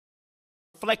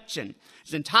reflection.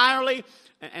 It's entirely,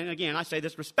 and again, I say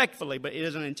this respectfully, but it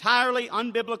is an entirely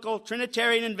unbiblical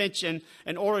Trinitarian invention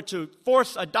in order to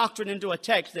force a doctrine into a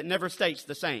text that never states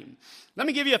the same. Let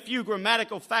me give you a few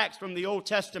grammatical facts from the Old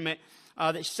Testament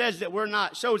that shows that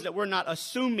we're not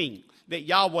assuming that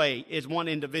Yahweh is one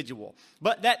individual,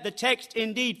 but that the text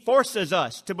indeed forces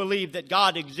us to believe that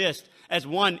God exists as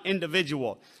one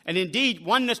individual. And indeed,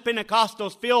 Oneness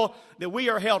Pentecostals feel that we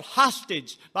are held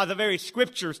hostage by the very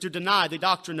scriptures to deny the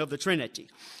doctrine of the Trinity.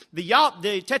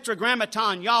 The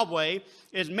Tetragrammaton Yahweh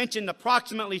is mentioned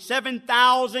approximately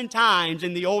 7,000 times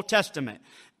in the Old Testament.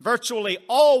 Virtually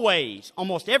always,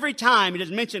 almost every time, it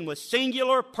is mentioned with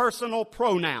singular personal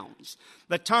pronouns.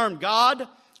 The term God,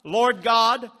 Lord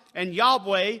God, and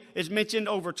Yahweh is mentioned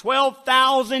over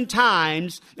 12,000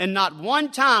 times, and not one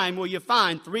time will you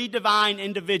find three divine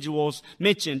individuals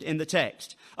mentioned in the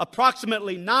text.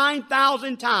 Approximately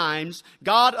 9,000 times,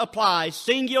 God applies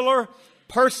singular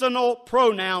personal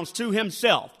pronouns to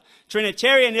himself.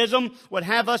 Trinitarianism would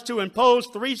have us to impose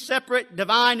three separate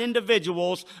divine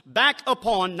individuals back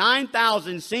upon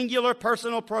 9,000 singular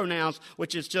personal pronouns,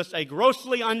 which is just a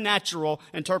grossly unnatural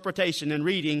interpretation and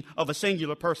reading of a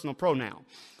singular personal pronoun.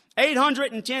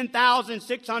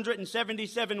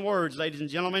 810,677 words, ladies and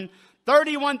gentlemen.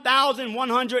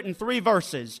 31,103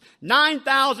 verses,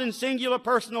 9,000 singular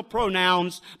personal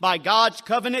pronouns by God's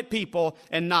covenant people,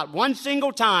 and not one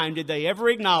single time did they ever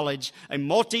acknowledge a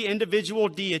multi-individual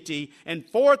deity in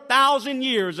 4,000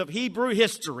 years of Hebrew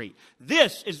history.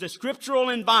 This is the scriptural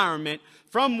environment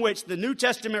from which the New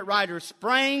Testament writers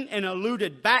sprang and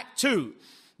alluded back to.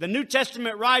 The New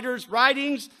Testament writers'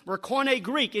 writings were Koine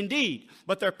Greek indeed,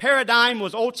 but their paradigm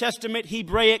was Old Testament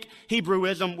Hebraic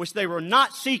Hebrewism, which they were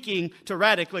not seeking to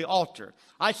radically alter.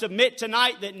 I submit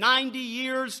tonight that 90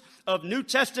 years of New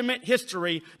Testament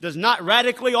history does not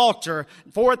radically alter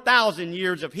 4,000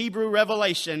 years of Hebrew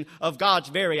revelation of God's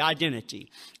very identity.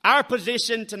 Our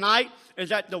position tonight is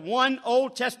that the one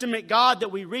Old Testament God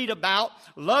that we read about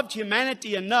loved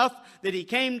humanity enough that he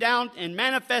came down and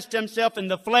manifested himself in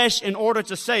the flesh in order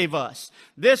to save us.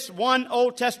 This one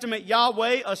Old Testament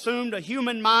Yahweh assumed a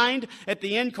human mind at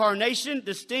the incarnation,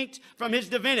 distinct from his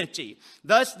divinity.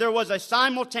 Thus, there was a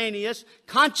simultaneous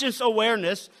conscious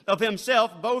awareness of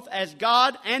himself both as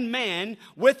God and man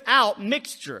without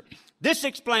mixture. This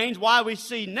explains why we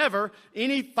see never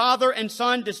any father and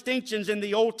son distinctions in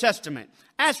the Old Testament.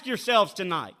 Ask yourselves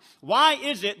tonight, why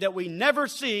is it that we never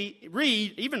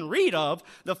read of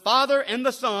the Father and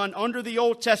the Son under the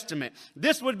Old Testament?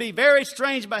 This would be very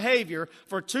strange behavior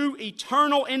for two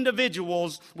eternal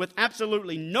individuals with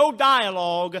absolutely no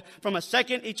dialogue from a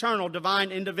second eternal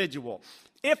divine individual.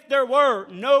 If there were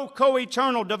no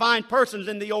co-eternal divine persons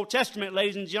in the Old Testament,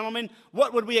 ladies and gentlemen,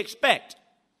 what would we expect?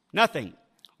 Nothing.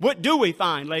 What do we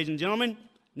find, ladies and gentlemen?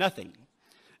 Nothing.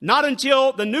 Not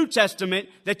until the New Testament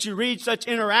that you read such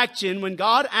interaction when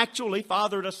God actually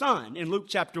fathered a son in Luke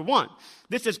chapter 1.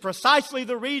 This is precisely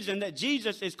the reason that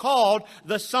Jesus is called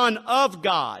the Son of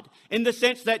God, in the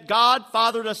sense that God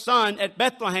fathered a son at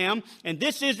Bethlehem, and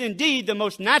this is indeed the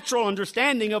most natural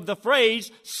understanding of the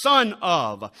phrase Son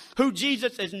of, who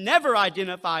Jesus is never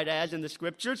identified as in the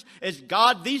Scriptures as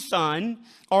God the Son,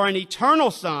 or an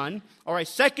eternal Son, or a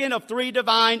second of three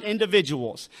divine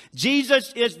individuals.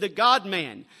 Jesus is the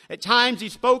God-man. At times he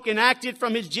spoke and acted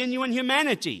from his genuine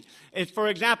humanity. As, for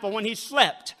example, when he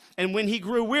slept and when he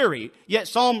grew weary. Yet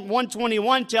Psalm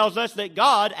 121 tells us that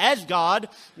God, as God,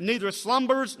 neither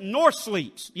slumbers nor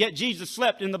sleeps. Yet Jesus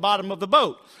slept in the bottom of the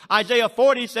boat. Isaiah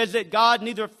 40 says that God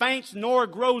neither faints nor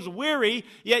grows weary.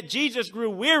 Yet Jesus grew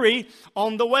weary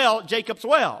on the well, Jacob's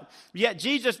well. Yet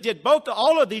Jesus did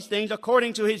all of these things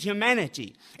according to his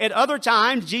humanity. At other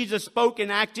times, Jesus spoke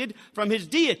and acted from his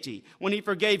deity. When he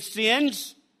forgave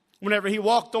sins, whenever he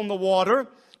walked on the water.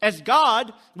 As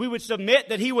God, we would submit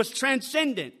that he was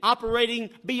transcendent, operating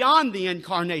beyond the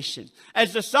incarnation.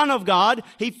 As the Son of God,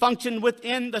 he functioned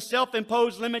within the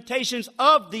self-imposed limitations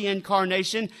of the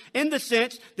incarnation, in the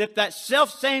sense that that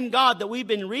self-same God that we've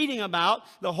been reading about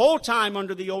the whole time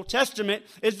under the Old Testament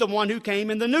is the one who came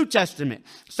in the New Testament.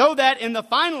 So that in the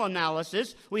final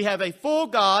analysis, we have a full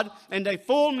God and a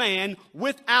full man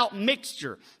without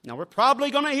mixture. Now, we're probably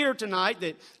going to hear tonight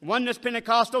that Oneness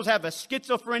Pentecostals have a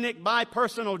schizophrenic,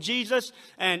 bipersonal Jesus,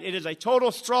 and it is a total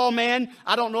straw man.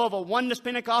 I don't know of a Oneness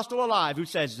Pentecostal alive who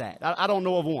says that. I don't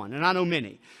know of one, and I know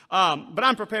many. But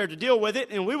I'm prepared to deal with it,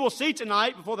 and we will see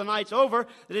tonight, before the night's over,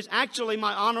 that it's actually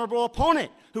my honorable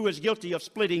opponent who is guilty of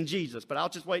splitting Jesus. But I'll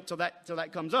just wait till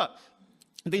that comes up.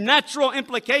 The natural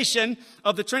implication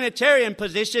of the Trinitarian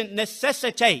position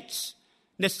necessitates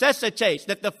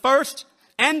that the first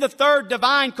and the third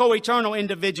divine co-eternal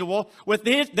individual with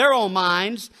their own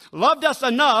minds loved us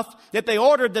enough that they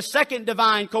ordered the second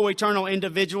divine co-eternal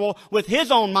individual with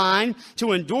his own mind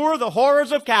to endure the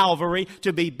horrors of Calvary,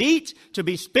 to be beat, to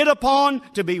be spit upon,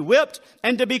 to be whipped,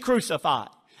 and to be crucified.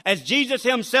 As Jesus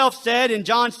himself said in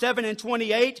John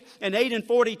 7:28 and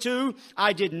 8:42,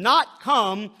 I did not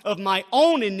come of my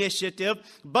own initiative,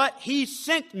 but he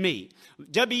sent me.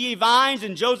 W.E. Vines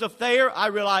and Joseph Thayer, I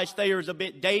realize Thayer is a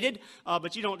bit dated,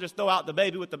 but you don't just throw out the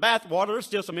baby with the bathwater. There's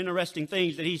still some interesting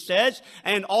things that he says.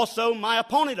 And also my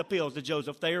opponent appeals to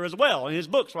Joseph Thayer as well in his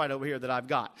books right over here that I've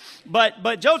got.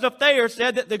 But Joseph Thayer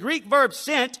said that the Greek verb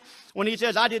sent, when he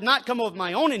says, I did not come of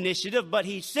my own initiative, but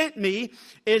he sent me,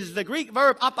 is the Greek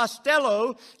verb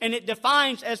apostello, and it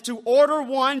defines as to order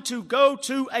one to go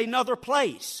to another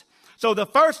place. So the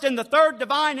first and the third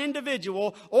divine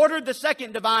individual ordered the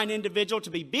second divine individual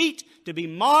to be beat, to be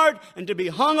marred, and to be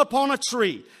hung upon a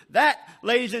tree. That,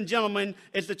 ladies and gentlemen,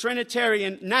 is the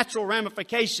Trinitarian natural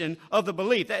ramification of the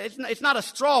belief. It's not a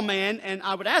straw man, and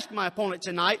I would ask my opponent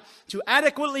tonight to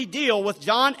adequately deal with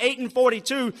John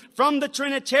 8:42 from the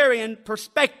Trinitarian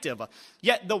perspective.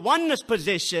 Yet the oneness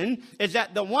position is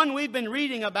that the one we've been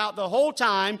reading about the whole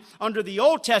time under the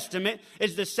Old Testament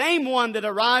is the same one that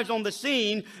arrives on the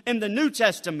scene in the New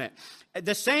Testament.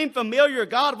 The same familiar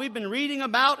God we've been reading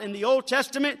about in the Old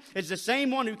Testament is the same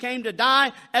one who came to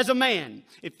die as a man.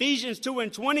 Ephesians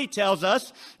 2:20 tells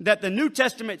us that the New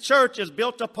Testament church is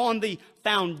built upon the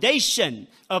foundation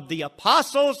of the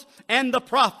apostles and the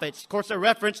prophets. Of course, a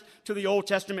reference to the Old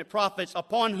Testament prophets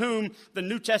upon whom the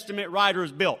New Testament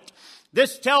writers built.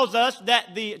 This teaches us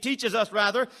that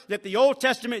the Old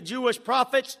Testament Jewish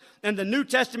prophets and the New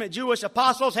Testament Jewish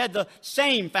apostles had the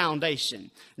same foundation.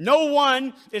 No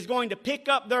one is going to pick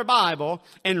up their Bible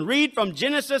and read from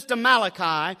Genesis to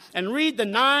Malachi and read the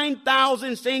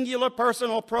 9,000 singular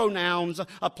personal pronouns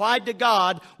applied to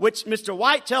God, which Mr.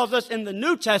 White tells us in the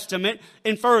New Testament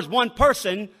infers one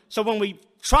person. So when we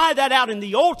try that out in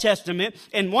the Old Testament,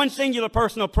 and one singular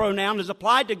personal pronoun is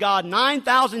applied to God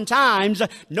 9,000 times.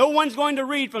 No one's going to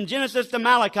read from Genesis to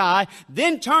Malachi,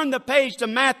 then turn the page to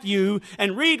Matthew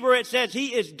and read where it says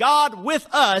he is God with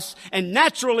us, and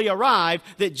naturally arrive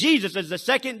that Jesus is the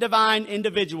second divine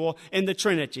individual in the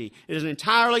Trinity. It is an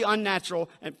entirely unnatural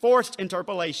and forced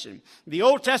interpolation. The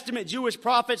Old Testament Jewish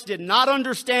prophets did not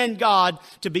understand God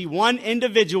to be one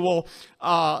individual.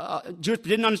 Jews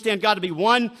didn't understand God to be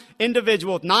one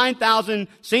individual with 9,000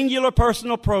 singular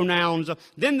personal pronouns.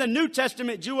 Then the New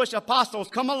Testament Jewish apostles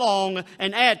come along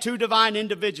and add two divine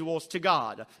individuals to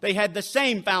God. They had the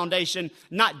same foundation,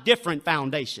 not different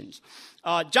foundations.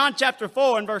 John chapter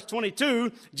 4 and verse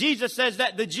 22, Jesus says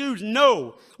that the Jews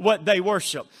know what they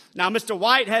worship. Now, Mr.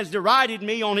 White has derided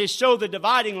me on his show, The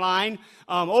Dividing Line,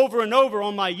 over and over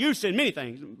on my usage, many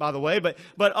things, by the way, but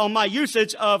on my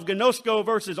usage of gnosko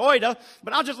versus oida.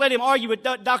 But I'll just let him argue with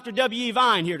Dr. W.E.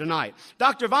 Vine here tonight.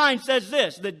 Dr. Vine says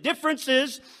this: the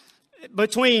differences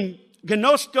between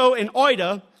gnosko and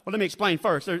oida, well, let me explain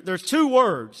first. There's two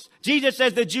words. Jesus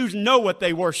says the Jews know what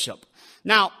they worship.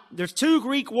 Now, there's two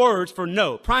Greek words for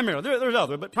know, primarily. There's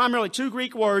other, but primarily two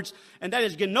Greek words, and that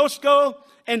is gnosko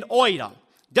and oida.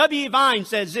 W. Vine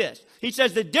says this. He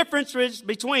says the differences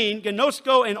between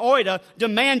gnosko and oida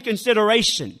demand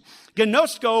consideration.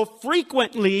 Gnosko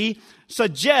frequently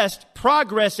suggests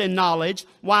progress in knowledge,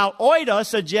 while oida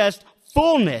suggests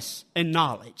fullness in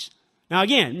knowledge. Now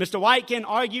again, Mr. White can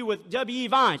argue with W.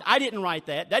 Vines. I didn't write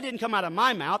that. That didn't come out of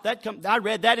my mouth. I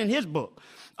read that in his book.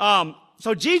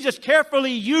 So Jesus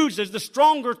carefully uses the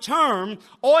stronger term,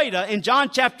 oida, in John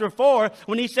chapter 4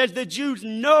 when he says the Jews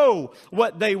know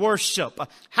what they worship.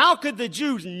 How could the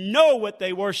Jews know what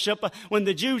they worship when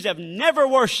the Jews have never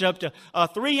worshiped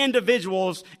three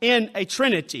individuals in a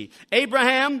Trinity?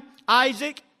 Abraham,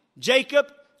 Isaac,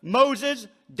 Jacob, Moses,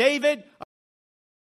 David,